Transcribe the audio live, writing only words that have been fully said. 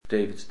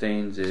David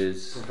Staines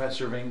is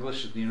Professor of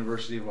English at the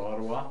University of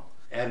Ottawa,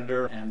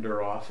 editor and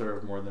or author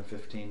of more than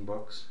 15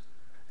 books.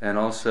 And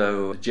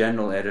also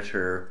general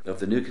editor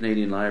of the New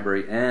Canadian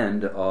Library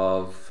and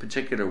of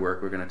particular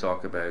work we're going to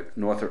talk about,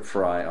 Northrop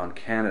Frye on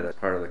Canada,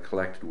 part of the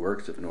collected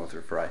works of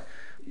Northrop Frye.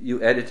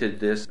 You edited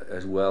this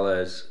as well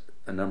as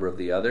a number of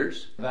the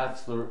others?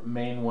 That's the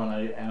main one,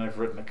 and I've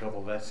written a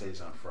couple of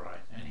essays on Frye,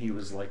 and he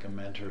was like a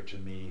mentor to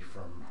me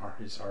from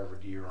his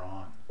Harvard year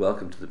on.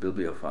 Welcome to the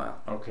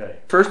Bibliophile. Okay.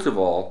 First of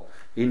all,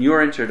 in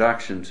your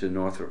introduction to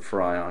Northrop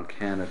Frye on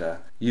Canada,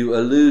 you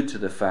allude to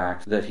the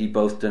fact that he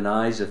both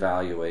denies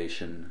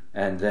evaluation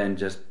and then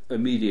just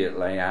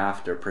immediately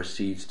after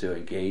proceeds to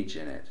engage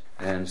in it.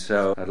 And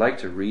so I'd like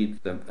to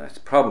read them. That's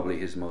probably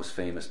his most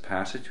famous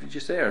passage, would you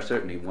say, or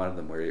certainly one of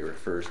them where he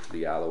refers to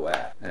the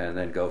Alouette, and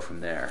then go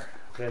from there.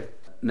 Okay.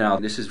 Now,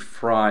 this is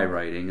Frye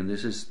writing, and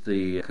this is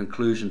the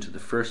conclusion to the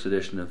first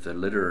edition of the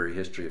Literary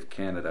History of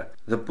Canada.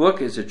 The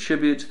book is a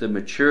tribute to the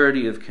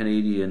maturity of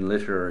Canadian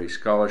literary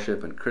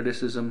scholarship and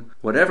criticism.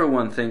 Whatever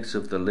one thinks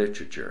of the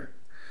literature,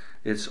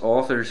 its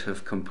authors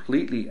have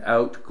completely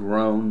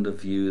outgrown the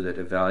view that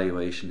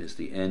evaluation is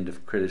the end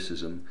of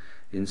criticism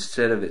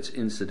instead of its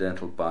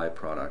incidental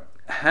byproduct.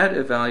 Had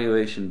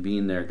evaluation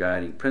been their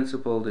guiding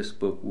principle, this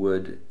book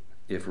would,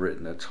 if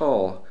written at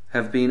all,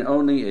 have been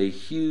only a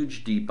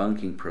huge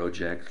debunking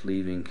project,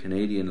 leaving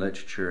Canadian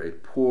literature a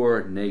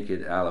poor,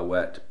 naked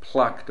alouette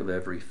plucked of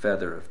every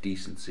feather of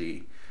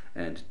decency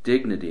and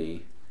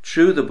dignity.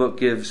 True, the book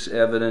gives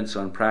evidence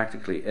on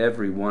practically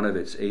every one of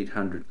its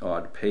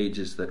 800-odd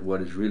pages that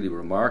what is really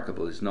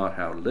remarkable is not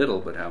how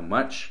little, but how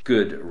much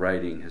good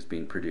writing has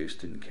been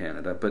produced in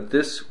Canada. But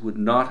this would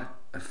not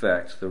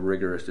affect the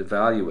rigorous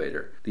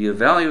evaluator. The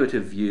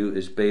evaluative view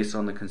is based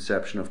on the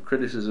conception of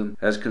criticism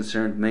as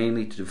concerned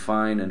mainly to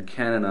define and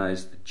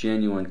canonize the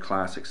genuine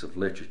classics of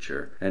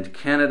literature, and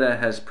Canada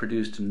has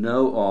produced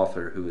no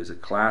author who is a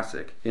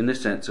classic in the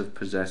sense of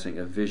possessing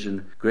a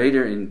vision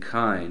greater in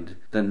kind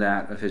than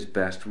that of his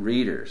best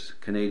readers.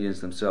 Canadians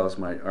themselves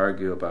might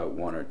argue about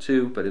one or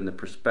two, but in the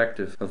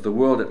perspective of the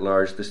world at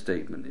large, the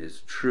statement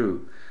is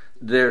true.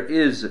 There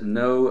is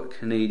no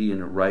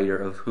Canadian writer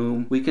of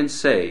whom we can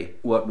say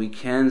what we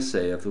can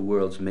say of the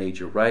world's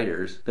major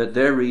writers, that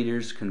their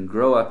readers can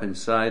grow up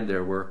inside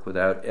their work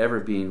without ever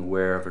being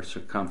aware of her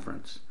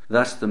circumference.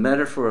 Thus, the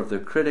metaphor of the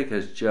critic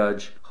as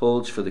judge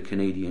holds for the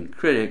Canadian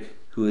critic,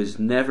 who is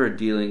never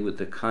dealing with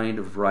the kind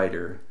of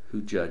writer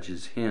who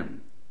judges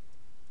him.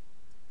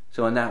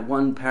 So in that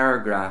one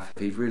paragraph,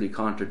 he's really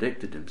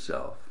contradicted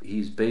himself.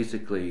 He's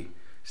basically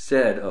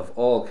said of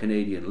all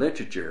Canadian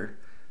literature,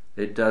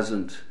 it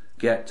doesn't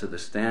get to the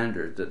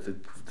standard that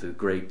the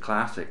great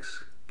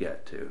classics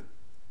get to.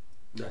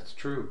 That's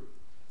true.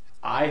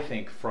 I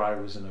think Frye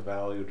was an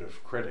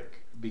evaluative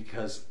critic,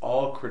 because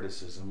all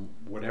criticism,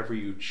 whatever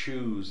you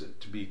choose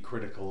to be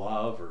critical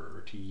of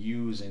or to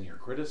use in your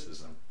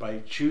criticism, by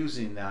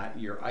choosing that,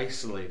 you're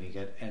isolating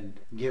it and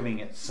giving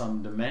it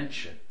some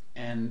dimension.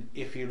 And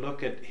if you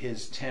look at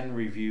his 10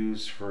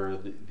 reviews for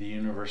the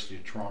University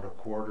of Toronto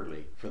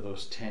Quarterly for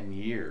those 10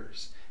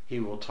 years, he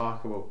will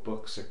talk about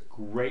books at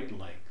great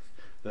length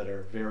that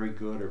are very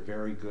good or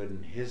very good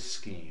in his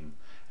scheme,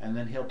 and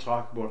then he'll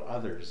talk about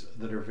others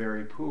that are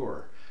very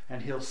poor,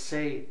 and he'll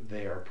say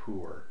they are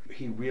poor.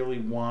 He really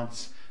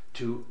wants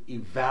to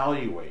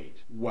evaluate,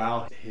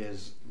 while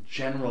his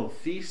general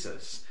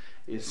thesis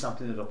is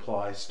something that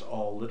applies to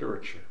all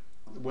literature.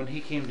 When he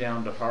came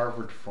down to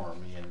Harvard for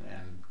me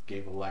and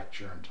gave a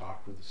lecture and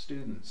talked with the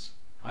students,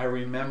 I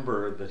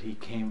remember that he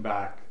came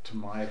back to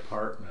my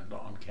apartment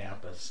on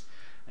campus,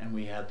 and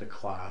we had the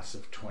class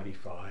of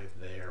 25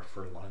 there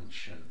for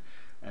lunch,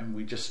 and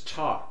we just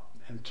talked,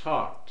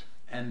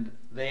 and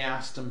they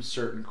asked him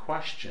certain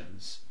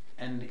questions,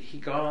 and he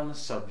got on the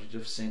subject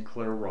of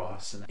Sinclair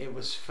Ross, and it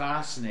was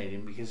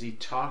fascinating because he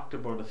talked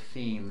about a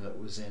theme that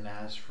was in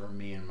As For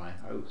Me in My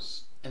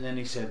House, and then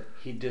he said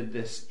he did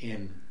this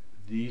in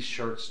these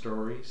short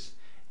stories,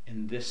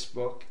 in this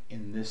book,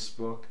 in this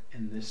book,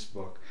 in this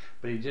book,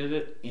 but he did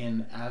it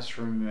in As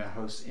For Me in My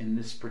House in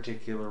this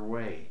particular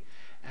way.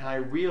 And I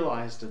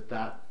realized at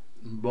that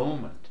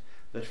moment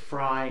that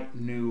Frye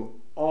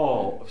knew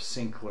all of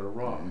Sinclair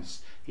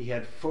Ross. He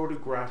had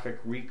photographic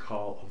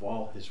recall of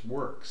all his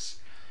works.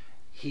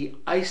 He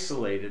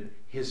isolated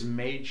his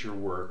major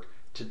work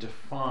to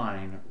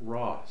define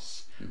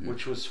Ross,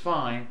 which was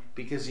fine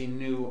because he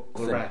knew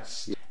the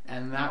rest.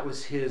 And that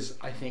was his,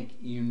 I think,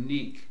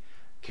 unique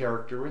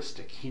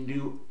characteristic. He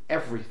knew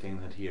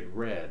everything that he had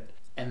read,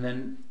 and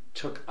then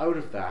took out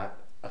of that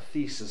a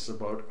thesis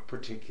about a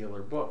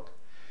particular book.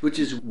 Which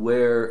is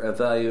where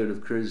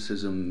evaluative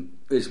criticism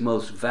is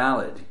most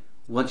valid.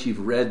 Once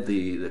you've read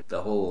the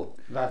whole...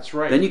 That's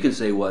right. Then you can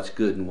say what's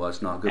good and what's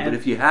not good. And but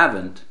if you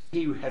haven't...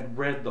 He had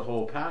read the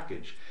whole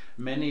package.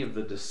 Many of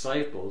the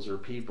disciples or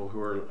people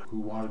who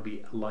want to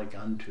be like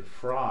unto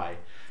Frye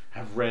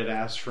have read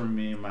As For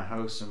Me in My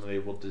House, and they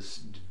will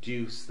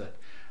deduce that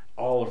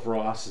all of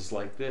Ross is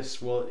like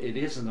this. Well, it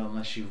isn't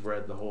unless you've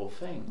read the whole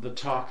thing. The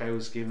talk I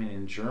was giving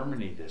in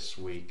Germany this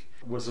week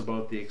was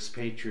about the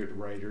expatriate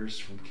writers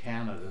from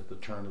Canada at the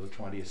turn of the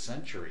 20th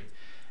century.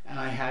 And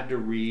I had to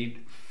read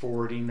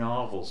 40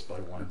 novels by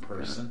one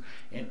person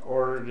in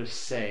order to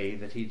say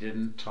that he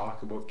didn't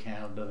talk about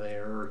Canada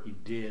there, or he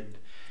did.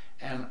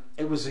 And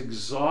it was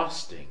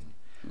exhausting.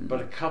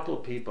 But a couple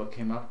of people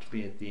came up to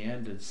me at the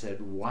end and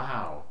said,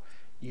 wow,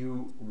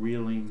 you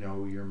really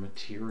know your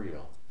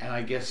material. And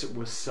I guess it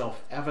was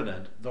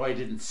self-evident, though I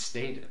didn't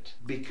state it,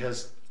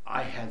 because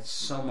I had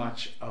so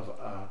much of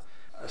a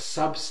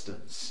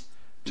substance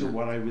to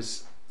what I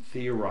was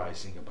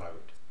theorizing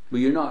about. Well,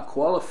 you're not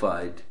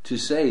qualified to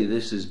say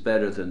this is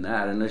better than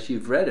that unless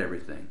you've read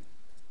everything.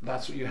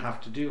 That's what you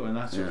have to do, and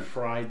that's what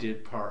Frye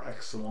did par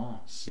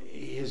excellence.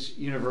 His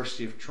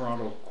University of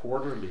Toronto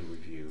quarterly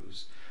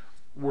reviews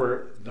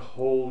were the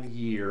whole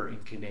year in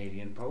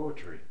Canadian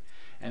poetry.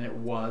 And it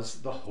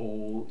was the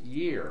whole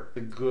year,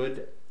 the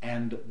good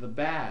and the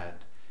bad.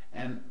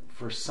 And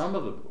for some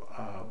of the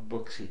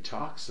books he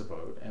talks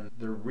about, and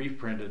they're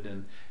reprinted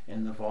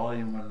in the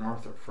volume on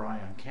Northrop, Frye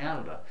on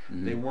Canada,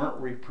 they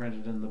weren't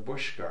reprinted in the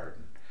Bush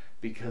Garden,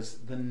 because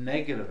the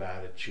negative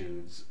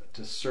attitudes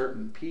to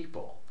certain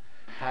people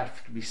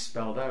have to be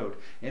spelled out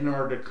in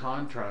order to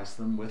contrast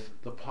them with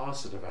the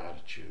positive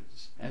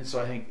attitudes. And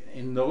so I think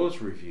in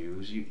those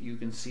reviews you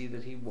can see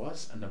that he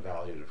was an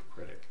evaluative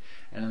critic.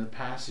 And in the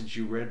passage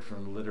you read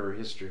from the Literary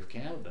History of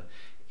Canada,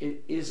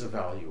 it is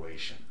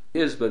evaluation.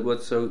 Yes, but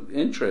what's so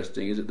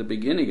interesting is at the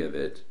beginning of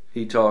it,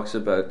 he talks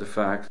about the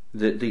fact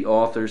that the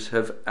authors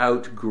have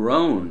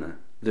outgrown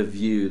the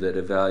view that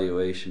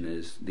evaluation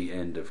is the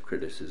end of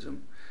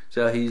criticism.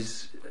 So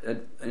he's,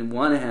 on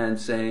one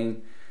hand,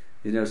 saying,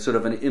 sort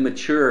of an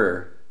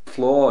immature,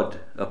 flawed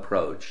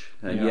approach,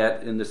 and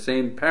yet in the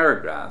same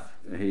paragraph,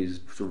 he's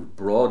sort of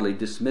broadly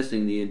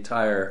dismissing the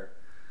entire...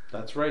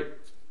 That's right.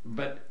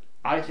 But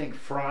I think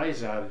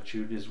Frye's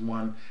attitude is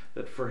one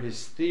that for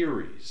his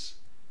theories,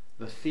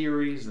 the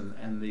theories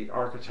and the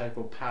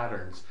archetypal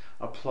patterns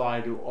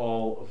apply to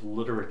all of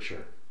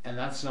literature. And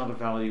that's not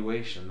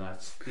evaluation,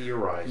 that's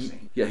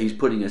theorizing. Yeah, he's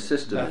putting a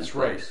system in place. That's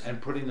right.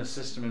 And putting the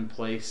system in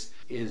place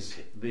is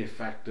the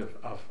effect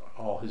of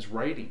all his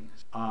writings.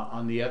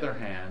 On the other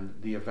hand,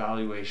 the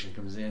evaluation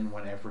comes in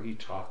whenever he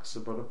talks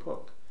about a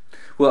book.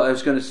 Well, I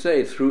was going to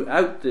say,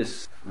 throughout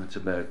this, it's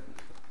about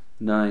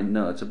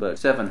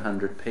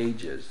 700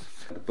 pages.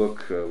 The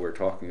book we're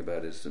talking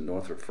about is the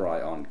Northrop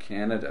Frye on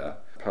Canada,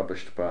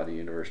 published by the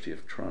University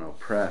of Toronto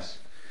Press.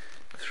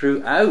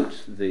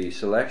 Throughout the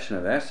selection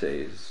of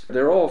essays,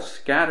 they're all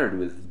scattered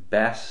with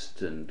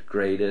best and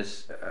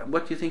greatest.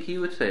 What do you think he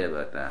would say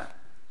about that?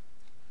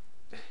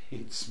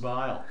 He'd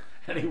smile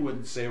and he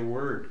wouldn't say a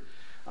word,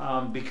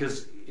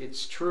 because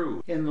it's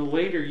true. In the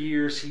later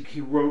years, he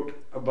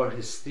wrote about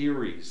his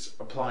theories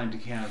applying to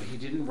Canada. He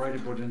didn't write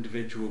about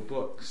individual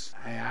books.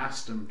 I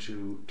asked him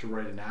to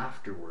write an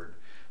afterword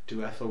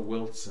to Ethel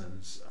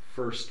Wilson's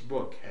first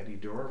book, Hetty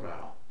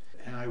Dorval.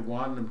 And I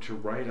wanted him to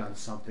write on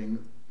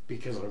something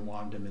because I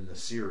wanted him in the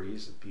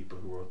series of people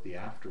who wrote the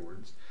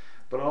afterwards.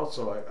 But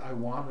also I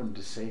wanted him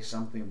to say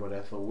something about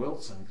Ethel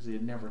Wilson, because he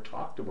had never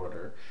talked about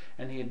her,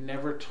 and he had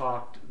never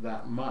talked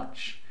that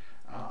much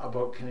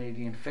about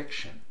Canadian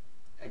fiction,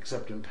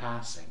 except in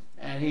passing.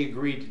 And he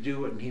agreed to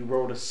do it, and he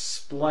wrote a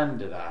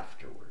splendid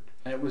afterword.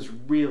 And it was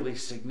really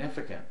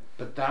significant.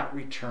 But that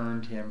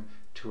returned him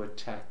to a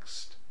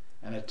text,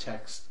 and a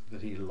text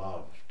that he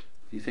loved.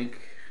 Do you think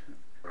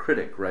a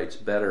critic writes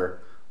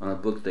better on a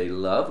book they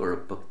love or a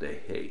book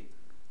they hate?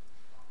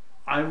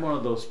 I'm one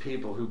of those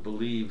people who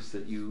believes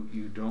that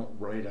you don't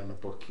write on a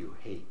book you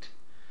hate.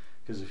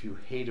 Because if you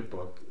hate a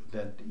book,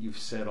 then you've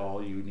said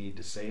all you need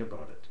to say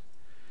about it.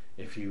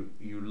 If you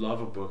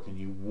love a book and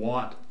you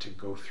want to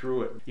go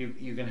through it,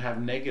 you can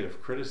have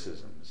negative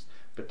criticisms,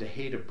 but to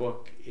hate a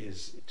book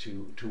is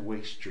to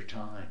waste your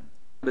time.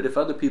 But if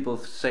other people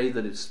say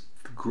that it's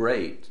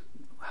great,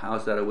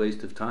 how's that a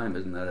waste of time?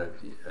 Isn't that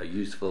a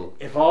useful...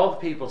 If all the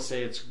people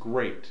say it's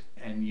great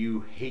and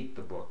you hate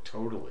the book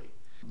totally,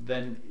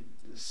 then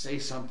say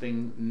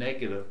something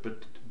negative,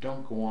 but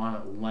don't go on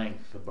at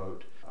length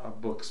about a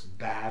book's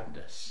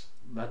badness.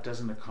 That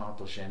doesn't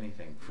accomplish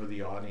anything for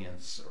the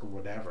audience or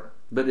whatever.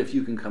 But if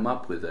you can come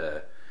up with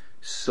a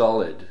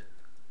solid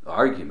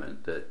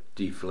argument that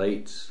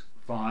deflates...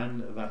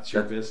 Fine, that's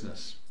your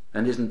business.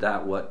 And isn't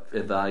that what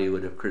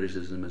evaluative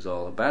criticism is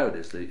all about,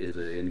 is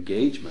the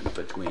engagement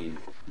between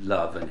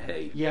love and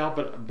hate? Yeah,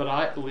 but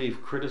I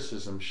believe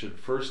criticism should,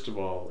 first of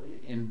all,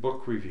 in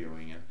book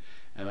reviewing,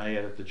 and I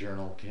edit the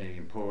Journal of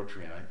Canadian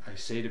Poetry, and I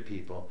say to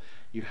people,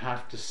 you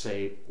have to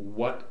say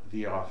what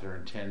the author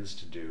intends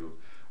to do,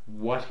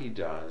 what he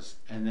does,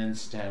 and then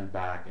stand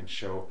back and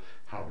show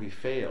how he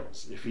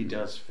fails, if he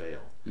does fail.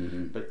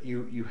 Mm-hmm. But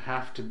you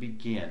have to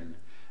begin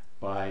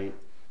by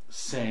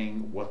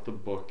saying what the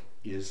book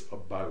is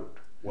about,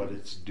 what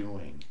it's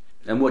doing.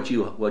 And what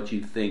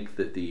you think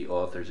that the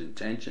author's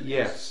intention is.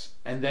 Yes,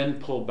 and then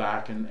pull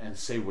back and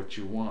say what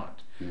you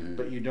want. Mm-hmm.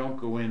 But you don't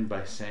go in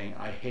by saying,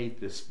 I hate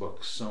this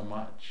book so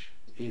much.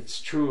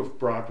 It's true of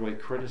Broadway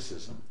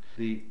criticism.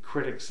 The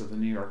critics of the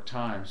New York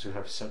Times who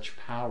have such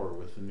power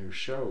with the new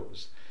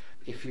shows,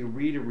 if you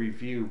read a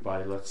review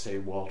by, let's say,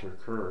 Walter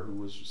Kerr, who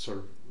was sort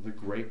of the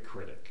great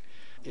critic,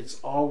 it's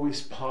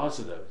always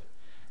positive.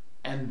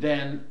 And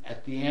then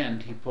at the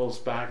end, he pulls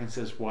back and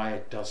says why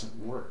it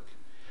doesn't work.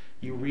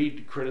 You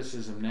read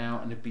criticism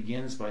now, and it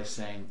begins by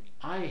saying,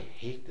 I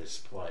hate this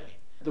play.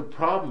 The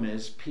problem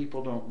is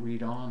people don't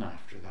read on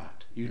after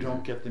that. You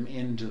don't get them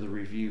into the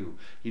review.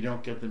 You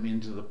don't get them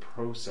into the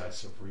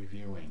process of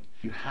reviewing.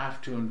 You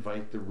have to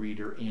invite the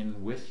reader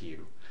in with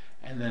you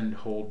and then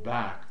hold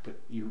back, but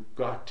you've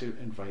got to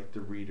invite the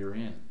reader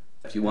in.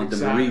 If you want them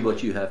to read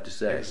what you have to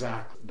say.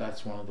 Exactly.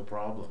 That's one of the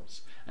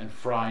problems. And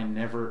Frye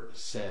never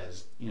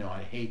says,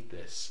 I hate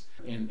this.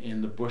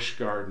 In the Busch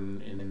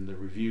Garden and in the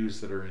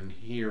reviews that are in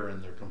here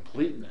and their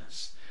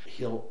completeness,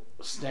 he'll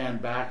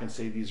stand back and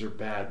say these are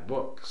bad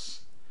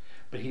books.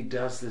 But he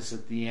does this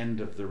at the end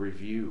of the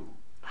review,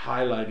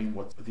 highlighting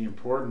what the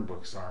important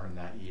books are in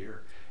that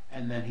year.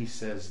 And then he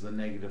says the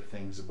negative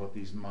things about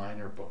these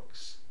minor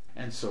books.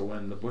 And so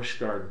when the Busch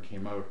Garden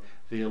came out,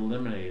 they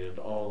eliminated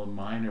all the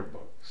minor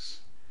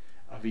books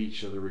of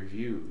each of the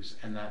reviews.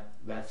 And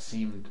that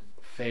seemed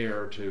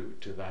fair to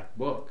that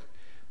book.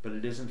 But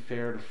it isn't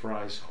fair to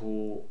Frye's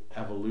whole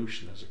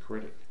evolution as a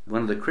critic.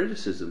 One of the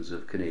criticisms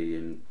of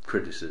Canadian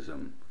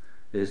criticism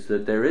is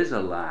that there is a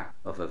lack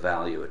of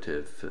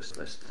evaluative,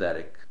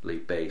 aesthetically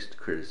based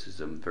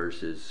criticism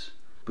versus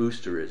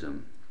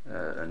boosterism,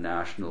 a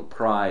national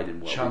pride in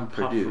what we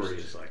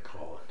produce. As I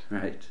call it.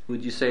 Right.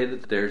 Would you say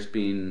that there's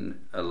been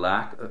a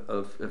lack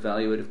of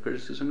evaluative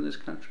criticism in this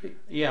country?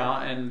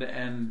 Yeah,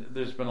 and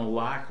there's been a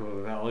lack of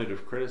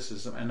evaluative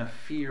criticism and a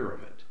fear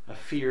of it. A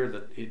fear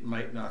that it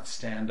might not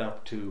stand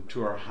up to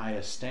our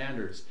highest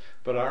standards.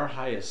 But our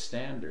highest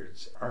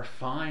standards are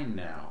fine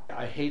now.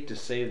 I hate to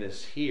say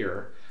this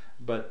here,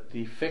 but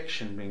the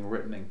fiction being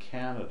written in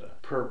Canada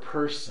per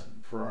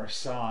person for our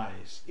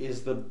size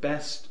is the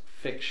best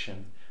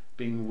fiction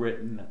being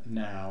written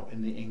now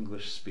in the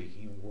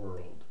English-speaking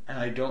world. And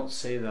I don't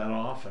say that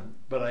often,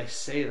 but I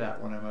say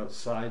that when I'm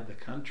outside the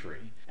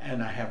country,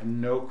 and I have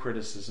no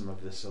criticism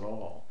of this at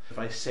all. If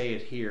I say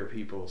it here,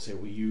 people will say,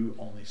 well, you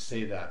only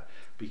say that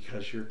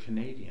because you're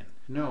Canadian.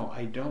 No,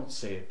 I don't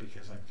say it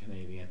because I'm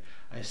Canadian.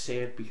 I say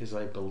it because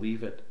I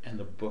believe it, and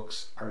the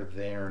books are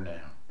there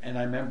now. And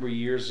I remember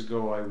years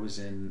ago I was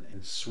in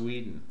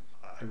Sweden.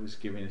 I was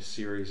giving a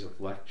series of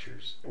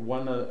lectures.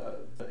 One of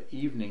the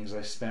evenings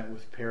I spent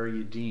with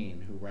Perry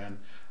Yedin, who ran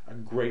a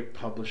great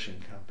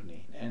publishing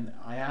company. And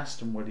I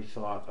asked him what he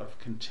thought of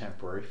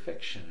contemporary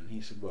fiction. And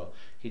he said, well,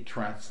 he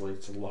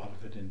translates a lot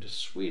of it into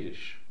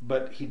Swedish.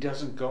 But he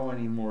doesn't go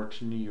anymore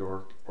to New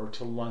York or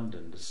to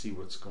London to see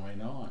what's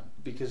going on.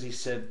 Because he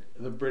said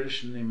the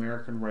British and the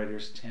American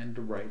writers tend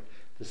to write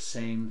the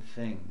same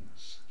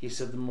things. He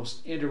said the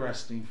most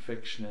interesting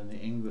fiction in the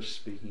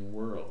English-speaking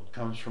world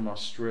comes from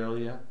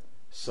Australia,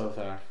 South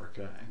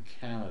Africa, and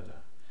Canada.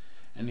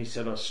 And he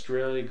said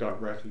Australia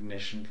got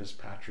recognition because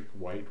Patrick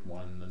White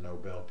won the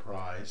Nobel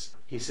Prize.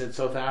 He said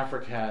South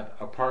Africa had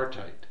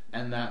apartheid,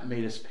 and that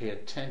made us pay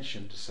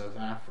attention to South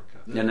Africa.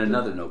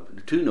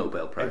 And two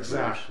Nobel Prizes.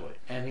 Exactly.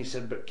 And he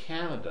said, but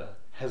Canada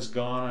has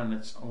gone on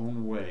its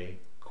own way,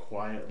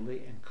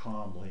 quietly and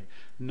calmly,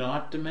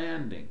 not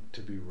demanding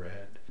to be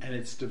read. And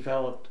it's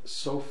developed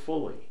so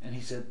fully. And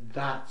he said,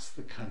 that's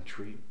the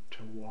country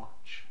to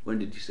watch. When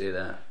did you say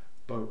that?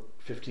 About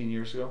 15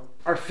 years ago.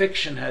 Our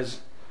fiction has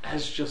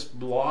just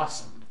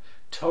blossomed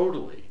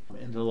totally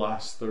in the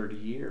last 30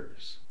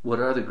 years. What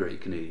are the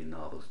great Canadian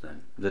novels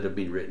then that have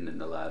been written in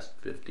the last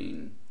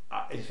 15?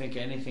 I think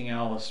anything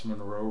Alice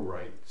Munro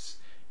writes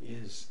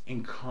is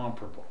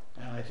incomparable.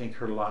 And I think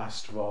her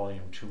last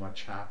volume, Too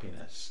Much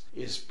Happiness,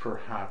 is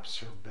perhaps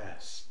her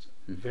best.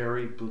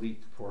 Very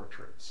bleak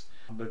portraits,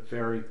 but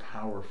very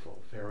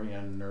powerful, very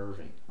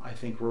unnerving. I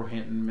think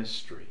Rohinton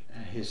Mystery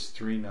and his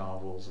 3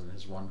 novels and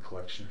his 1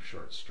 collection of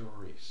short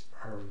stories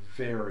are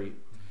very,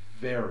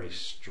 very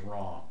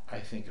strong. I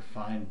think A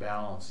Fine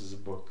Balance is a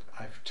book.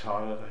 I've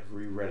taught it, I've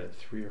reread it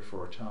 3 or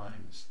 4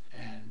 times,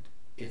 and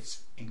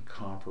it's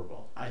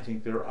incomparable. I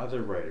think there are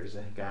other writers.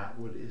 I think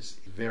Atwood is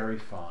very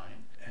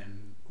fine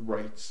and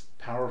writes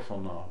powerful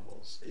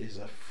novels, is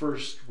a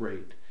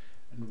first-rate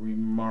and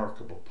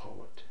remarkable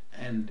poet.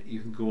 And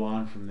you can go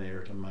on from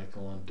there to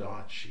Michael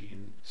Ondaatje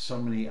and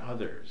so many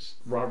others.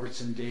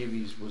 Robertson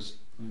Davies was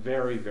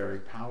very, very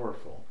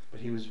powerful, but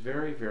he was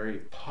very, very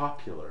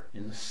popular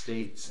in the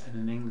States and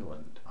in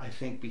England. I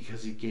think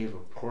because he gave a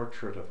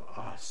portrait of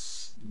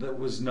us that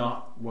was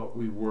not what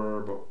we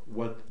were, but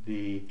what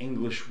the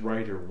English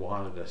writer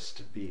wanted us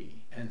to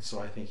be. And so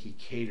I think he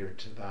catered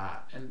to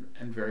that,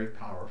 and very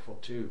powerful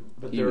too.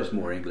 But he was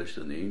more English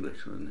than the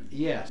English, wasn't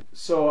he? Yes.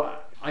 So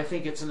I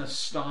think it's an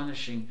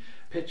astonishing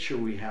picture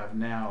we have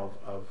now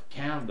of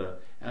Canada,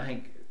 and I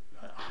think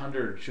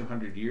 100 or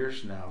 200 years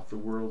from now, if the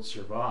world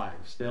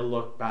survives, they'll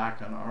look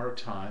back on our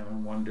time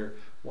and wonder,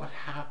 what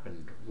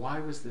happened? Why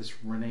was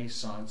this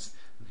Renaissance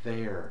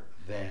there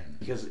then?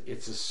 Because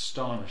it's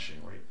astonishing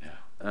right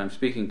now. I'm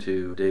speaking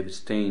to David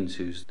Staines,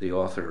 who's the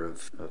author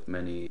of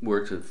many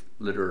works of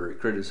literary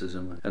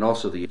criticism and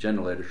also the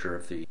general editor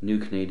of the New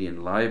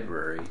Canadian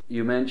Library.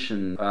 You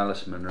mentioned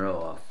Alice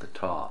Munro off the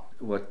top.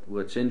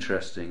 What's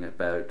interesting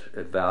about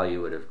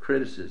evaluative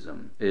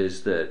criticism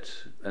is that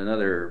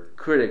another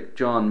critic,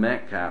 John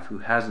Metcalf, who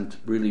hasn't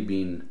really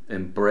been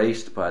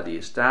embraced by the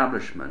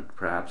establishment,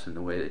 perhaps in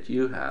the way that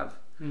you have.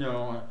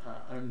 No,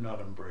 I'm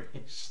not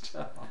embraced.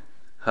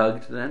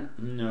 Hugged then?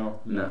 No.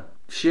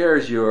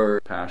 Shares your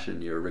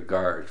passion, your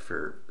regard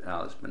for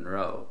Alice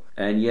Munro,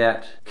 and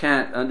yet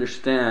can't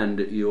understand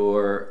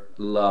your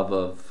love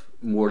of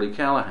Morley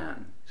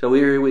Callaghan. So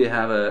here we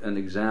have an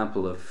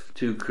example of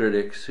two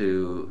critics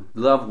who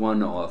love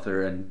one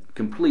author and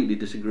completely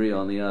disagree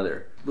on the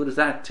other. What does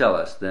that tell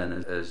us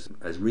then as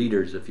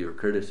readers of your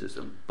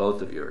criticism,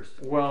 both of yours?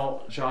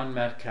 Well, John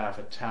Metcalf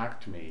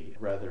attacked me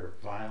rather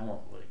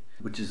violently.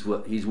 Which is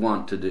what he's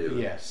wont to do.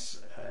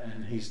 Yes,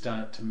 and he's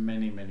done it to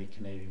many, many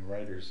Canadian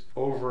writers.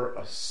 Over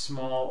a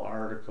small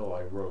article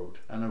I wrote,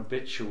 an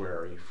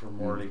obituary for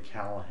Morley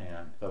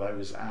Callaghan that I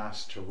was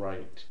asked to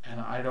write.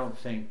 And I don't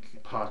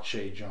think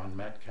Pache John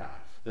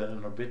Metcalf that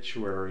an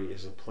obituary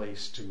is a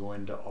place to go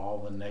into all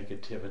the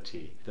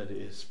negativity that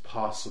is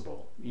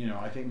possible. You know,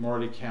 I think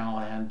Morley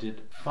Callaghan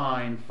did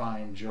fine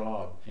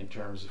job in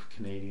terms of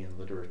Canadian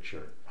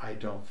literature. I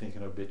don't think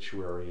an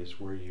obituary is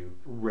where you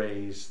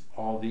raise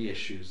all the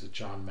issues that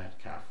John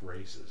Metcalf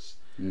raises.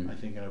 I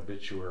think an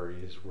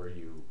obituary is where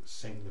you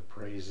sing the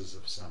praises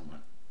of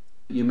someone.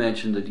 You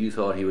mentioned that you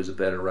thought he was a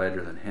better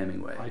writer than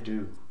Hemingway. I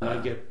do. I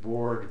get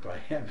bored by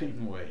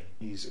Hemingway.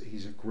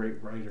 He's a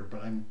great writer,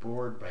 but I'm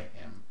bored by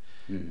him.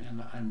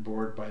 And I'm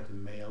bored by the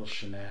male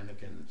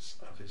shenanigans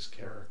of his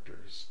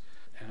characters.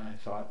 And I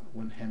thought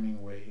when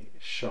Hemingway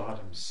shot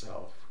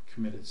himself,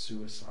 committed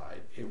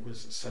suicide, it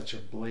was such a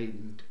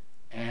blatant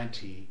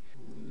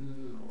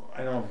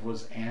I don't know if it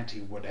was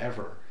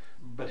anti-whatever,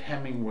 but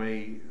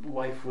Hemingway,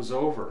 life was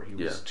over. He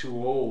was too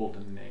old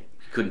and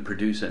he couldn't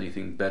produce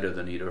anything better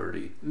than he'd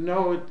already...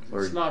 No,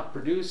 it's not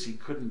produce. He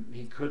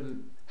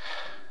couldn't...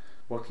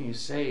 What can you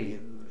say?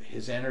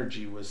 His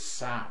energy was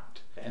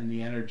sapped, and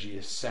the energy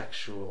is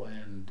sexual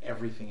and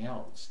everything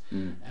else.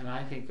 And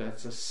I think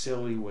that's a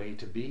silly way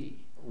to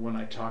be. When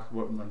I talk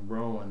about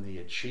Munro and the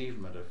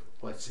achievement of,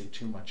 let's say,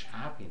 too much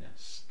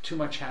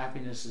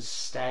happiness is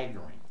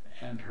staggering.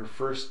 And her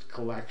first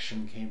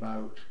collection came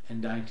out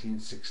in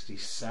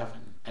 1967,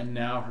 and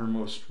now her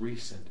most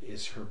recent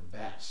is her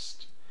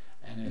best,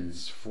 and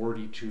it's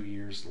 42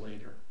 years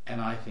later.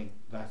 And I think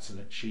that's an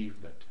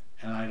achievement.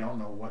 And I don't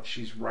know what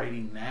she's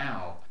writing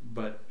now,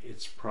 but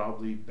it's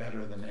probably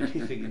better than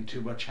anything in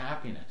Too Much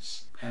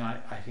Happiness. And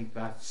I think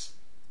that's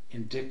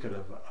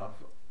indicative of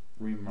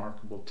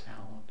remarkable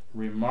talent,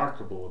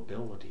 remarkable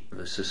ability.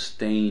 The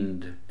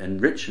sustained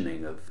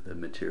enriching of the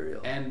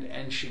material.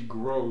 And she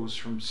grows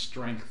from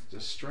strength to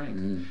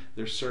strength.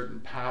 There's certain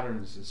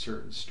patterns in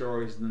certain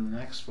stories, and then the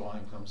next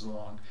volume comes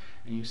along,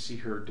 and you see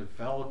her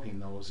developing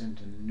those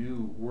into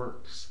new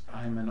works.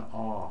 I'm in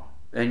awe.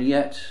 And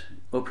yet,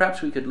 well,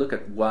 perhaps we could look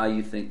at why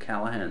you think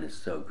Callaghan is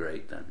so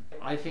great then.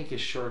 I think his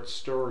short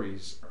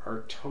stories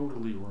are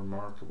totally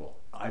remarkable.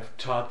 I've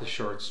taught the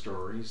short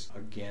stories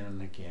again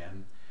and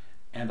again,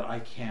 and I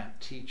can't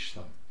teach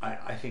them.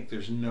 I think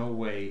there's no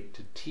way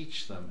to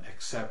teach them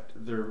except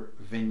they're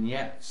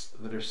vignettes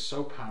that are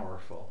so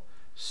powerful,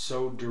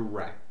 so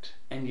direct,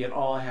 and yet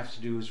all I have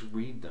to do is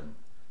read them,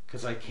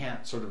 because I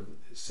can't sort of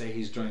say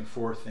he's doing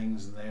 4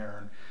 things there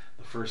and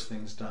the first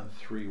thing's done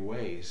 3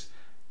 ways.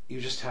 You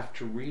just have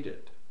to read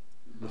it.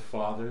 The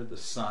father, the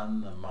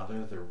son, the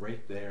mother, they're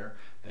right there.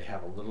 They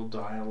have a little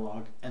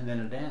dialogue, and then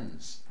it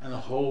ends. And the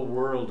whole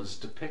world is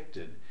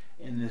depicted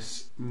in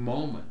this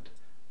moment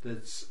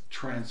that's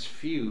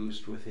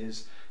transfused with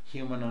his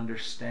human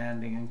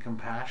understanding and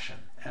compassion.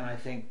 And I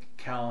think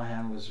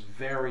Callaghan was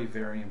very,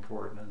 very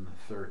important in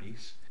the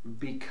 30s,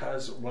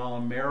 because while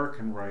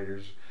American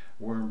writers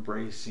were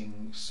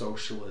embracing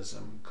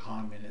socialism,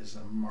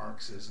 communism,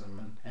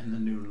 Marxism, and the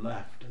new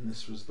left, and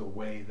this was the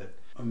way that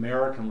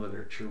American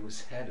literature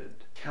was headed,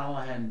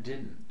 Callaghan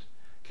didn't.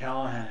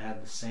 Callaghan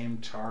had the same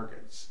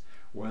targets,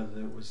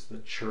 whether it was the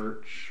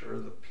church or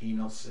the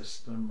penal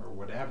system or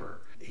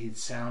whatever. He'd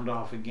sound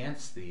off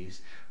against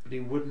these, but he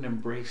wouldn't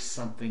embrace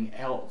something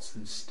else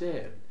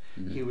instead.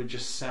 He would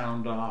just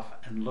sound off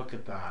and look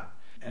at that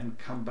and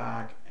come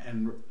back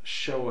and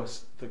show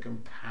us the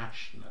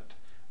compassionate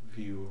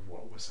view of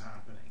what was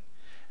happening.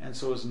 And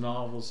so his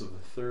novels of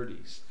the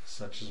 30s,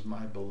 such as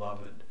My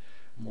Beloved,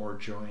 More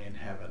Joy in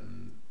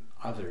Heaven,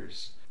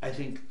 others, I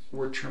think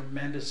were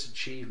tremendous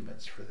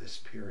achievements for this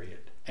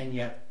period. And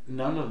yet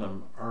none of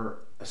them are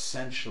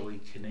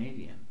essentially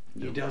Canadian.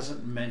 He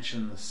doesn't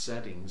mention the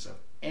settings of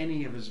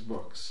any of his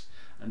books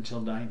until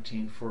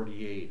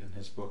 1948 in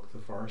his book The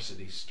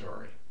Varsity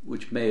Story.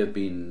 Which may have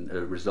been a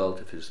result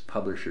of his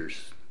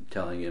publishers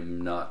telling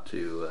him not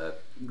to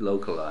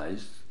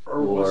localize.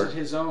 Or was it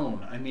his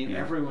own? I mean,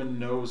 everyone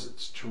knows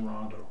it's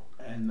Toronto,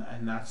 and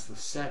that's the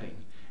setting.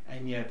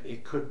 and yet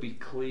it could be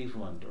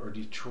Cleveland or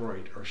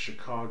Detroit or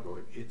Chicago.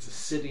 It's a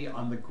city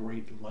on the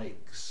Great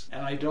Lakes.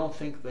 And I don't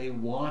think they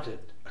wanted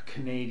a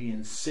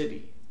Canadian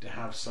city to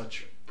have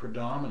such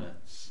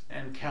predominance.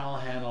 And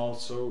Callahan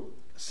also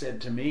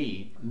said to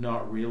me,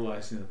 not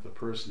realizing that the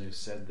person who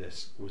said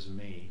this was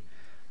me,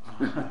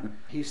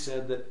 he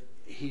said that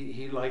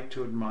he liked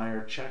to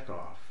admire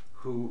Chekhov,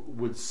 who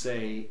would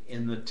say,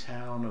 in the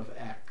town of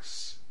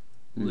X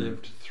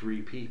lived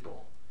 3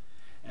 people.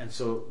 And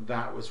so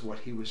that was what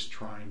he was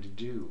trying to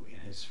do in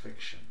his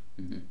fiction.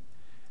 Mm-hmm.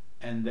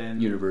 And then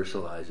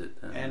universalize it.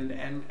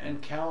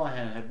 And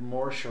Callahan had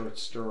more short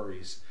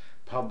stories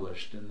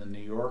published in the New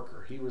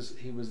Yorker. He was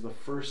the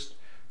first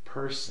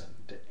person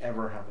to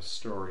ever have a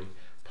story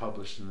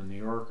published in the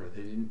New Yorker.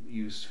 They didn't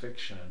use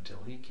fiction until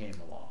he came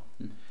along.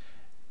 Mm-hmm.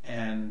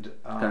 And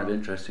kind of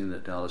interesting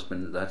that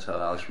that's how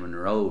Alice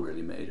Munro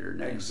really made her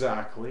name.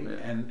 Exactly.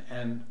 Yeah.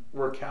 And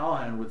where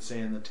Callahan would say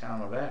in the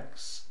town of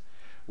X,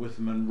 with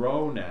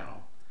Munro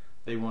now,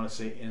 they want to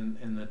say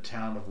in the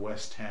town of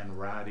West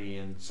Hanratty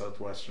in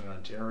southwestern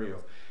Ontario,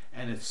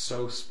 and it's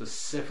so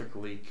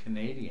specifically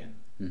Canadian.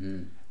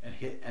 Mm-hmm.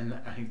 And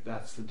I think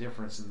that's the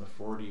difference in the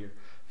 40 or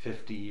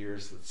 50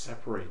 years that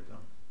separate them.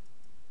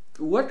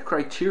 What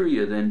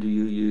criteria then do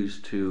you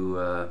use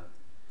to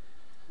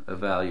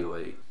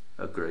evaluate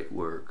a great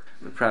work?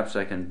 Perhaps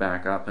I can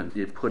back up and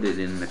put it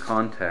in the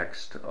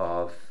context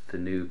of the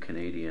new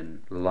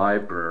Canadian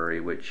Library,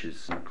 which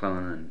is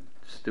McClellan and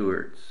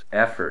Stewart's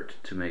effort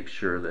to make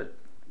sure that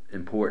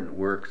important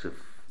works of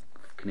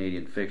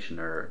Canadian fiction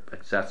are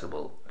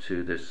accessible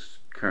to this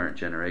current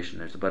generation.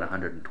 There's about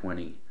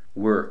 120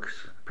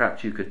 works.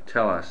 Perhaps you could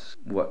tell us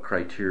what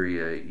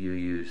criteria you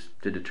use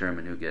to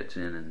determine who gets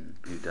in and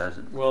who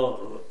doesn't.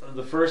 Well,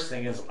 the first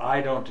thing is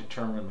I don't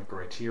determine the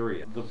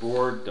criteria. The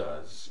board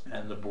does,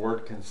 and the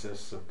board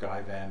consists of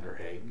Guy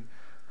Vanderhaeghe,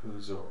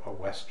 who's a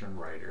Western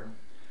writer,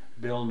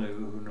 Bill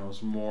New, who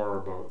knows more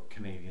about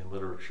Canadian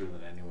literature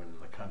than anyone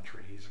in the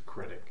country. He's a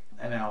critic.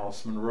 And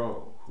Alice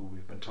Munro, who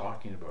we've been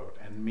talking about,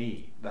 and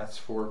me. That's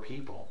 4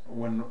 people.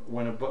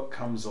 When a book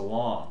comes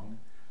along,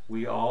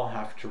 we all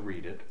have to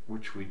read it,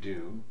 which we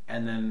do.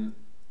 And then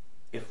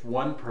if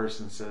one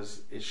person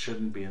says it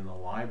shouldn't be in the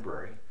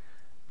library,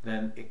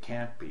 then it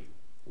can't be.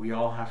 We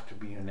all have to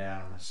be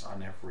unanimous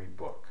on every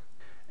book.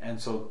 And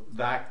so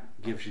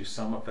that gives you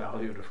some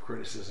evaluative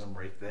criticism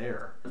right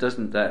there.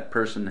 Doesn't that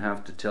person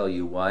have to tell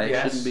you why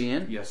it shouldn't be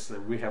in? Yes,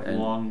 we have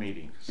long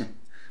meetings.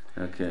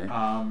 Okay.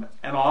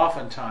 And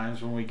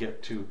oftentimes when we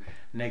get to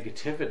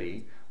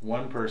negativity,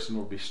 one person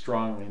will be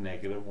strongly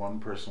negative, one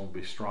person will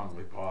be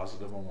strongly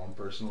positive, and one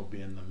person will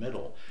be in the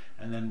middle.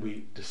 And then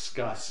we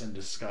discuss and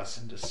discuss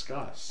and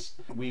discuss.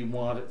 We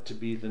want it to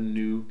be the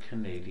new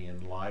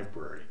Canadian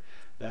Library.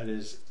 That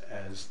is,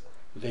 as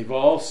they've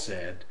all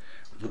said,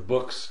 the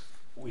books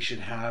we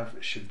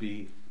should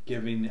be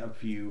giving a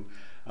view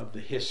of the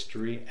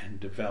history and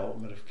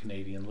development of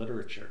Canadian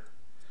literature.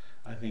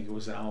 I think it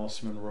was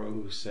Alice Munro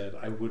who said,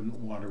 I wouldn't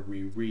want to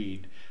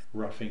reread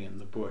Roughing in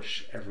the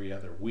Bush every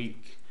other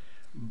week,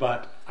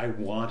 but I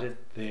want it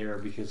there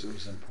because it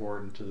was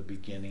important to the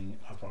beginning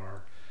of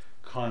our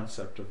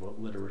concept of what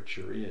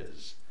literature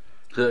is.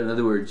 So in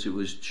other words, it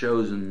was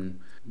chosen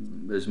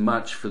as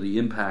much for the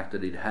impact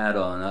that it had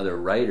on other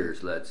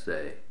writers, let's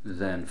say,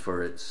 than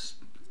for its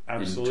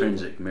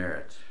intrinsic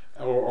merits.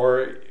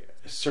 Or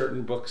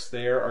certain books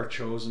there are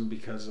chosen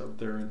because of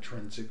their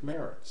intrinsic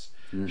merits.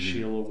 Mm-hmm.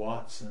 Sheila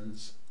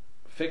Watson's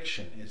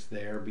fiction is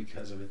there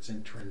because of its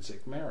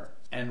intrinsic merit.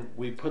 And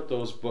we put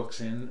those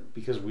books in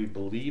because we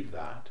believe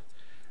that.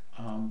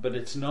 But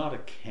it's not a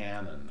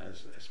canon,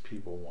 as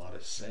people want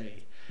to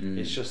say. Mm.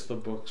 It's just the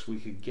books we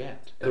could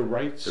get. The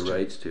rights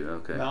to.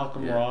 Okay.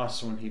 Malcolm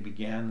Ross, when he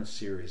began the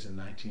series in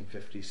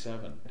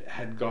 1957,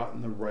 had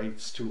gotten the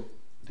rights to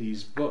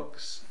these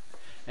books.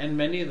 And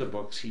many of the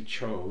books he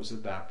chose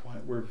at that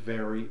point were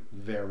very,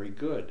 very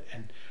good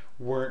and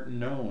weren't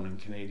known in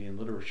Canadian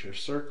literature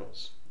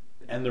circles.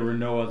 And there were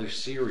no other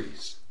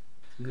series.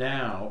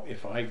 Now,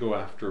 if I go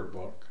after a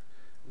book,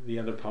 the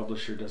other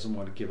publisher doesn't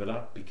want to give it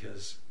up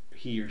because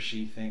he or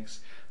she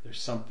thinks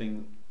there's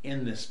something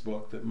in this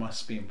book that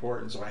must be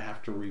important, so I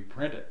have to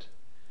reprint it.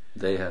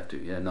 They have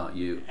to, not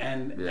you.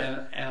 And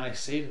I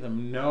say to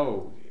them,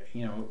 no,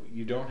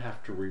 you don't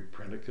have to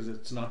reprint it because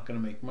it's not going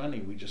to make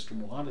money. We just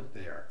want it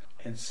there.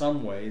 In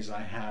some ways,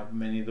 I have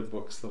many of the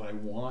books that I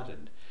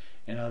wanted.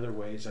 In other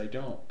ways, I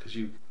don't, because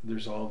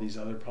there's all these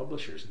other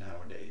publishers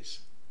nowadays.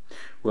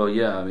 Well,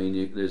 yeah, I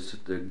mean, there's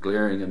the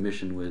glaring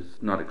omission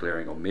not a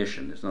glaring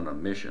omission, it's not a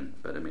omission,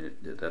 but I mean,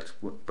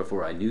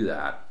 before I knew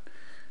that,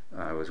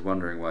 I was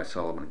wondering why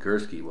Solomon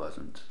Gursky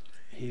wasn't.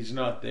 He's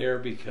not there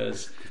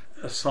because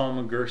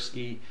Solomon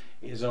Gursky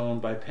is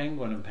owned by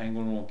Penguin, and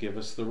Penguin won't give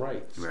us the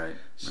rights. Right.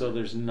 So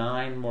there's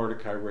 9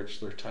 Mordecai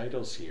Richler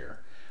titles here.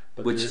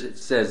 Which it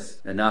says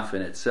enough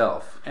in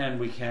itself. And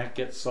we can't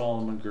get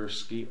Solomon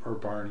Gursky or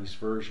Barney's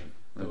version.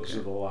 Those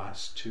are the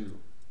last 2.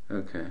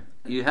 Okay.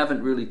 You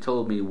haven't really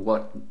told me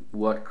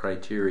what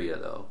criteria,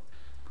 though.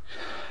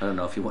 I don't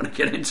know if you want to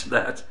get into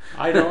that.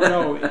 I don't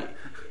know.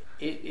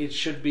 It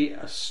should be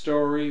a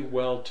story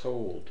well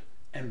told,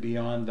 and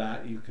beyond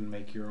that you can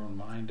make your own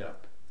mind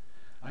up.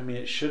 I mean,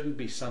 it shouldn't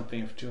be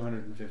something of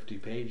 250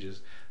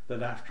 pages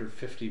that after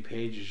 50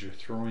 pages you're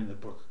throwing the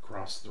book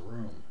across the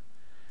room.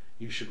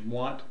 You should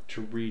want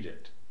to read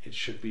it. It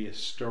should be a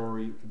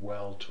story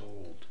well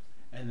told.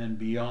 And then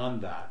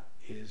beyond that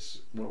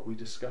is what we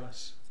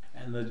discuss.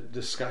 And the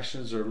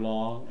discussions are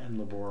long and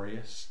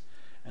laborious,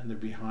 and they're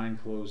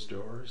behind closed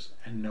doors,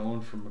 and no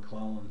one from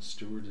McClellan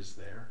Stewart is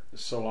there.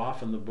 So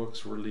often the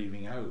books we're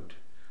leaving out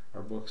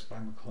are books by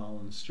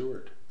McClellan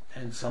Stewart.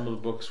 And some of the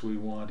books we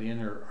want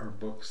in are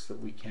books that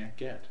we can't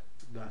get.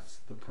 That's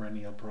the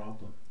perennial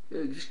problem.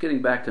 Just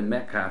getting back to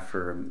Metcalfe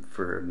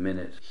for a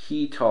minute,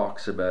 he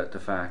talks about the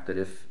fact that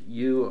if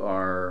you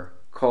are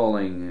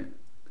calling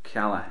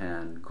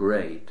Callahan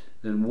great,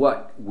 then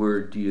what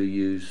word do you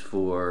use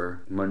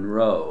for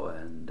Monroe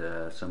and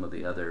some of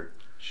the other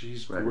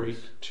She's writers?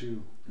 Great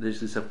too.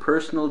 Is this a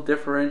personal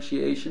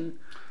differentiation,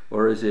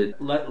 or is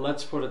it...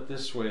 Let's put it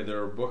this way.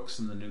 There are books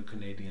in the New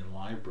Canadian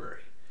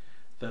Library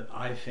that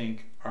I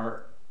think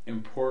are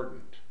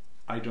important.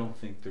 I don't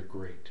think they're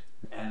great.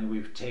 And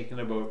we've taken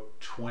about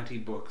 20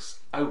 books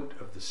out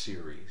of the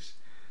series.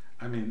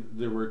 I mean,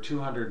 there were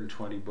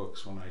 220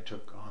 books when I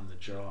took on the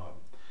job.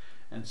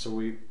 And so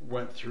we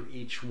went through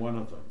each one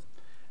of them,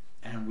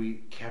 and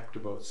we kept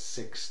about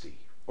 60.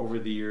 Over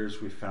the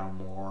years, we found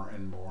more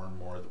and more and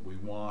more that we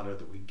wanted,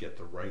 that we get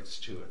the rights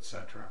to,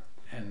 etc.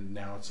 And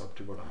now it's up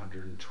to about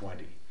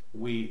 120.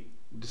 We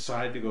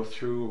decided to go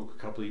through a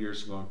couple of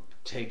years ago and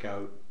take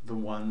out the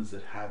ones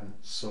that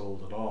hadn't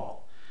sold at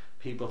all.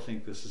 People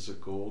think this is a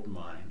gold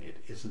mine.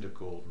 It isn't a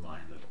gold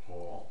mine at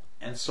all.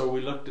 And so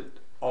we looked at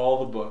all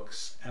the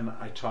books, and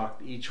I talked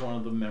to each one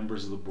of the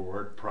members of the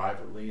board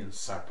privately and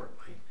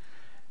separately.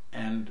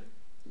 And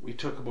we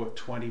took about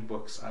 20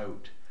 books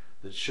out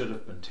that should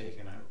have been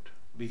taken out,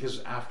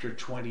 because after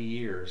 20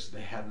 years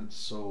they hadn't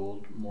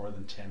sold more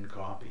than 10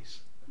 copies.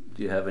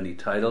 Do you have any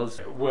titles?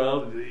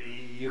 Well,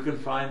 you can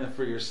find them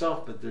for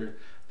yourself, but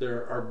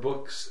there are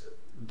books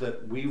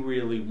that we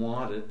really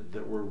wanted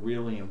that were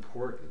really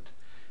important,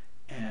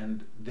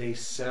 and they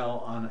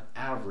sell on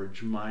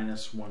average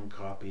minus one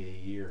copy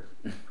a year.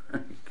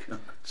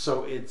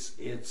 So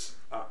it's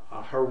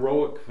a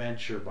heroic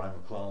venture by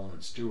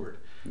McClellan Stewart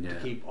to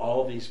keep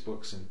all these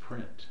books in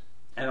print.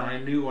 And I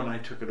knew when I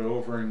took it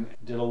over and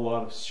did a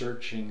lot of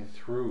searching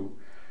through,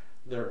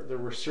 there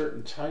were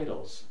certain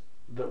titles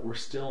that were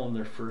still in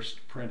their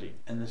first printing,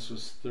 and this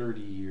was 30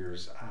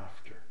 years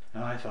after.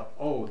 And I thought,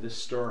 oh, this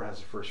store has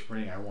a first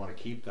printing, I want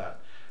to keep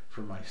that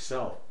for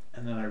myself.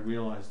 And then I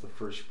realized the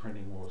first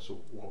printing was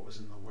what was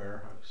in the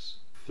warehouse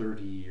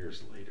 30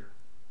 years later.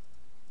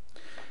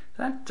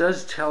 That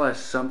does tell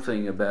us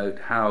something about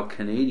how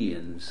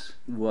Canadians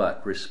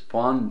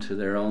respond to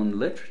their own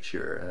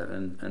literature.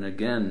 And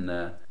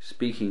again,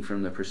 speaking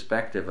from the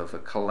perspective of a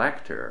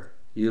collector,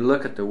 you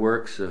look at the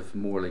works of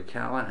Morley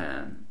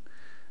Callahan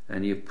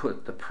and you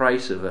put the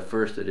price of a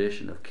first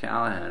edition of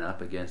Callahan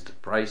up against the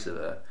price of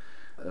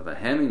a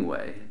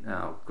Hemingway.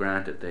 Now,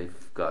 granted,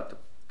 they've got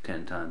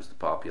 10 times the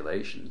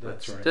population, but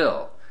That's right.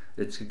 Still,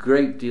 it's a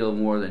great deal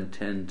more than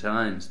 10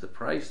 times the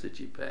price that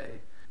you pay.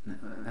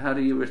 How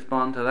do you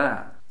respond to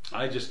that?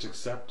 I just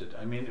accept it.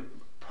 I mean,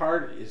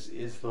 part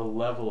is the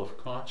level of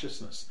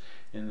consciousness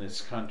in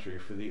this country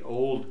for the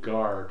old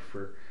guard,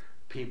 for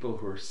people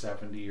who are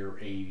 70 or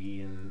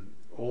 80 and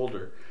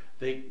older.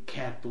 They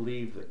can't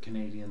believe that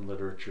Canadian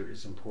literature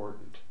is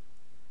important.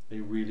 They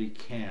really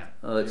can't.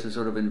 Well, it's a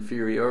sort of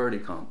inferiority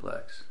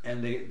complex.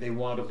 And they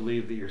want to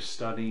believe that you're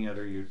studying it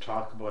or you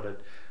talk about it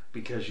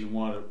because you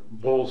want to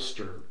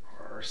bolster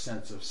our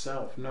sense of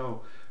self.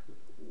 No,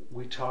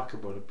 we talk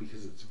about it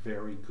because it's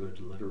very good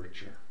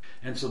literature.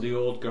 And so the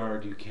old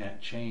guard you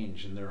can't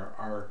change, and there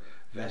are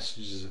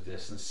vestiges of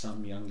this in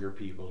some younger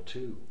people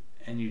too.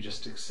 And you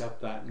just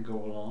accept that and go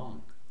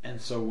along. And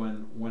so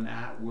when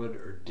Atwood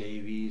or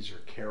Davies or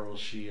Carol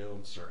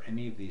Shields or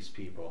any of these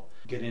people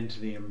get into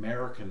the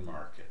American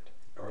market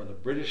or the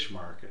British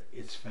market,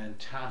 it's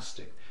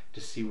fantastic to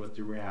see what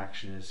the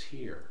reaction is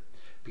here.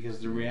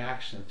 Because the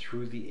reaction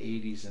through the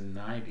 80s and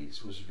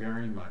 90s was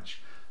very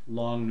much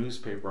long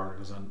newspaper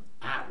articles on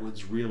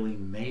Atwood's really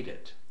made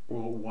it.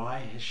 Well, why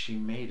has she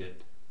made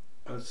it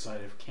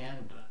outside of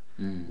Canada?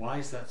 Why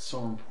is that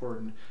so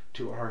important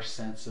to our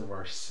sense of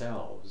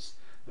ourselves,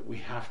 that we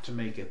have to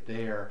make it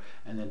there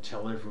and then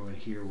tell everyone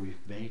here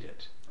we've made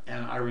it?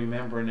 And I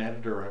remember an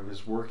editor I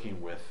was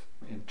working with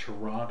in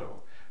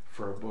Toronto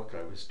for a book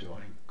I was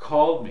doing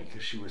called me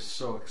because she was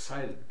so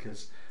excited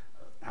because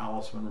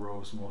Alice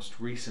Munro's most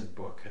recent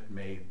book had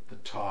made the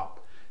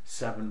top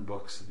 7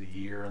 books of the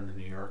year in the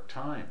New York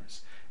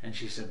Times. And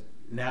she said,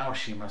 now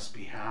she must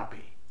be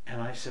happy.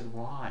 And I said,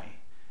 why?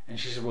 And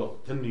she said, well,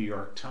 the New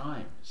York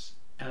Times.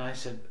 And I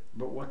said,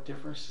 but what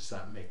difference does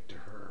that make to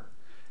her?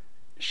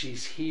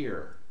 She's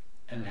here,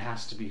 and it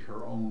has to be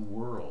her own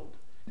world.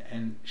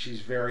 And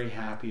she's very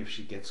happy if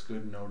she gets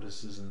good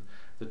notices in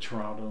the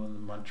Toronto and the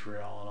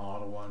Montreal and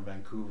Ottawa and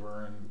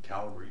Vancouver and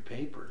Calgary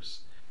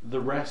papers. The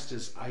rest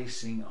is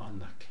icing on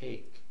the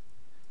cake.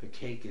 The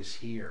cake is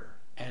here.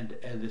 And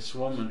this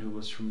woman who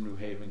was from New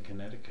Haven,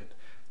 Connecticut,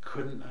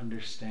 couldn't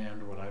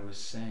understand what I was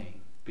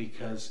saying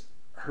because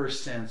her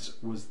sense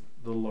was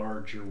the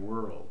larger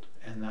world,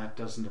 and that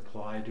doesn't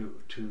apply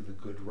to the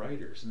good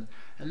writers.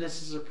 And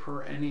this is a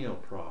perennial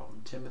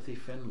problem. Timothy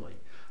Findlay,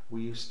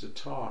 we used to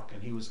talk,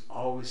 and he was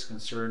always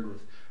concerned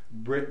with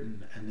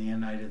Britain and the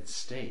United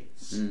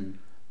States. And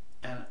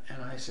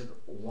I said,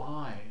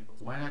 why?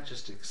 Why not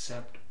just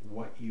accept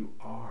what you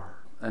are?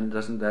 And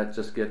doesn't that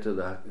just get to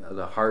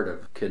the heart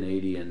of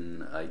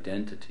Canadian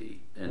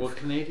identity? Well,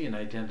 Canadian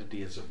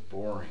identity is a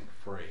boring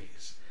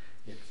phrase.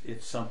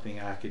 It's something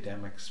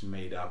academics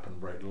made up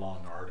and write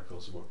long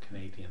articles about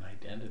Canadian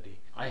identity.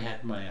 I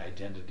had my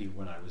identity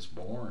when I was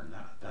born.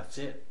 That's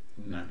it.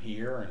 And I'm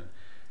here,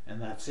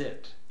 and that's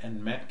it.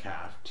 And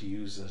Metcalfe, to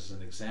use as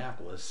an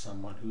example, is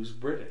someone who's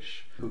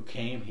British, who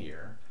came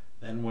here,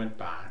 then went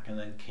back, and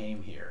then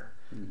came here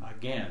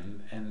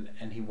again,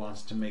 and he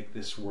wants to make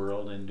this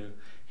world into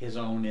his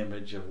own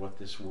image of what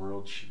this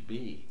world should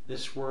be.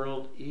 This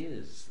world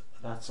is,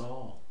 that's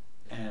all.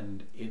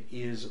 And it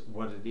is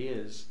what it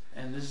is.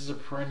 And this is a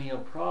perennial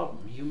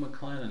problem. Hugh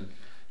MacLennan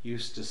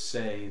used to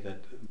say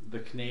that the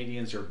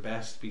Canadians are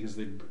best because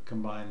they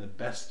combine the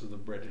best of the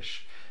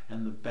British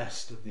and the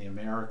best of the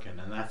American,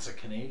 and that's a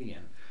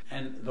Canadian.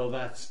 And though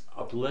that's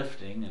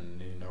uplifting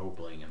and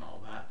ennobling and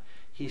all that,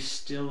 he's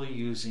still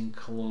using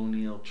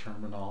colonial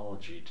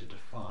terminology to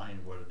define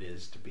what it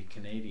is to be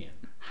Canadian.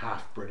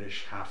 Half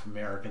British, half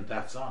American,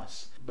 that's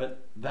us.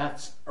 But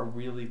that's a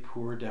really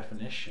poor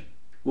definition.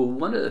 Well,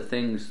 one of the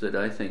things that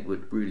I think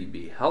would really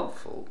be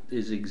helpful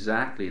is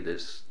exactly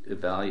this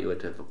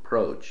evaluative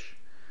approach,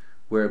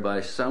 whereby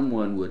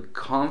someone would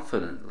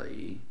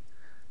confidently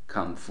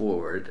come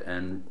forward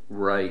and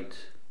write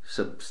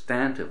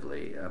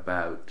substantively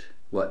about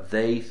what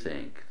they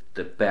think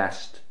the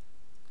best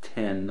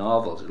 10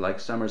 novels, like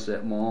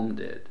Somerset Maugham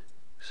did.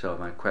 So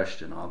my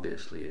question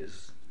obviously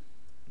is,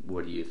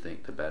 what do you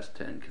think the best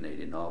 10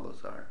 Canadian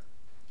novels are?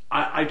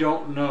 I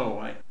don't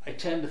know. I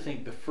tend to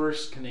think the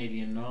first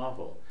Canadian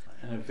novel,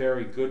 and a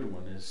very good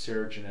one, is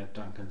Sarah Jeanette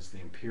Duncan's The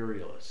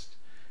Imperialist.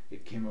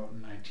 It came out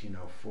in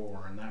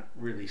 1904, and that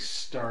really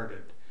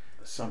started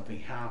something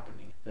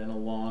happening. Then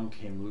along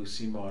came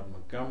Lucy Maud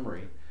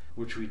Montgomery,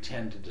 which we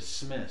tend to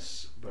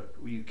dismiss, but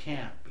you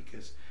can't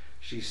because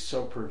she's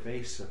so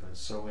pervasive and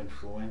so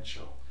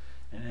influential.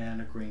 And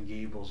Anne of Green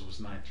Gables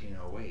was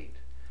 1908.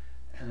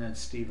 And then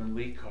Stephen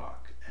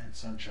Leacock and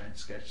Sunshine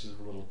Sketches of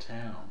a Little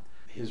Town,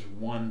 his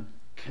one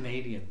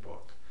Canadian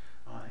book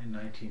in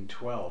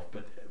 1912.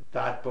 But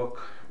that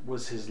book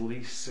was his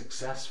least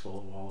successful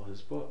of all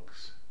his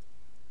books.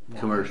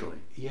 Commercially?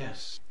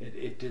 Yes.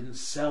 It didn't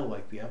sell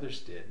like the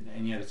others did,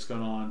 and yet it's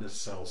gone on to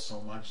sell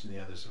so much, and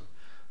the others have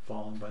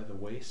fallen by the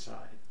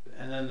wayside.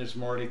 And then there's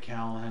Morty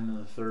Callahan in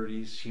the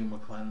 30s, Hugh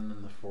MacLennan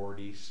in the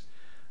 40s,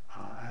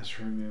 As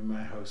For Me in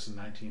My House in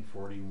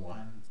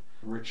 1941,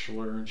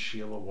 Richler and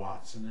Sheila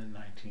Watson in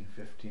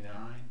 1959.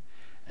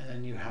 And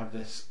then you have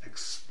this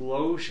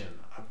explosion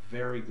of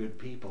very good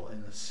people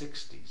in the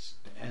 60s.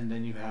 And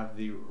then you have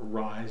the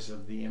rise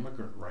of the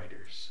immigrant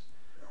writers,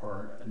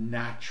 or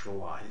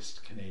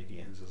naturalized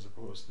Canadians as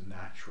opposed to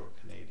natural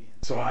Canadians.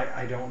 So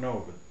I don't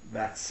know, but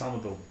that's some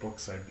of the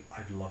books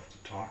I'd love to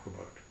talk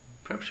about.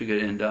 Perhaps we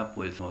could end up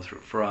with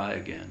Northrop Frye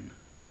again.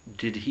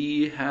 Did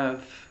he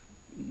have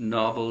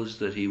novels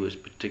that he was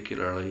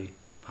particularly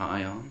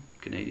high on,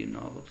 Canadian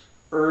novels?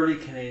 Early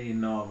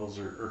Canadian novels,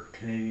 or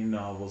Canadian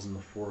novels in the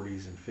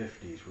 40s and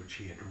 50s, which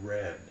he had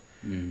read.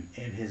 In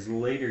his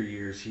later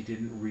years, he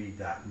didn't read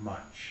that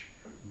much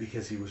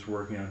because he was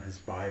working on his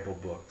Bible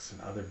books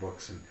and other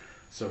books, and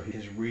so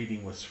his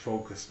reading was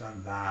focused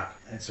on that,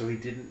 and so he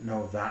didn't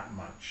know that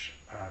much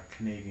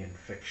Canadian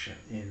fiction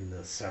in the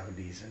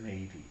 70s and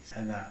 80s,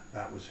 and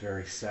that was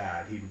very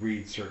sad. He'd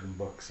read certain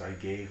books I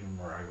gave him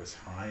or I was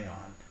high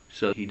on.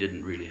 So he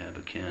didn't really have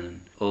a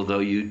canon, although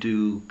you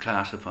do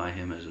classify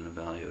him as an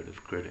evaluative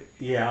critic.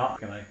 Yeah,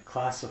 and I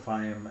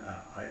classify him,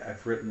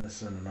 I've written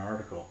this in an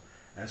article,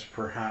 as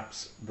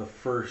perhaps the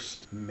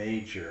first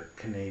major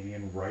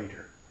Canadian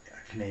writer,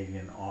 a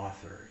Canadian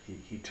author.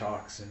 He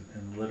talks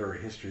in literary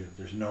history that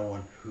there's no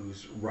one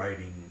whose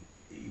writing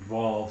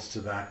evolves to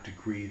that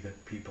degree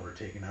that people are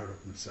taken out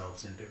of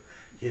themselves into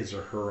his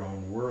or her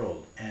own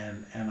world.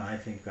 And I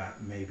think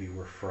that may be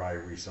where Frye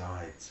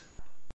resides.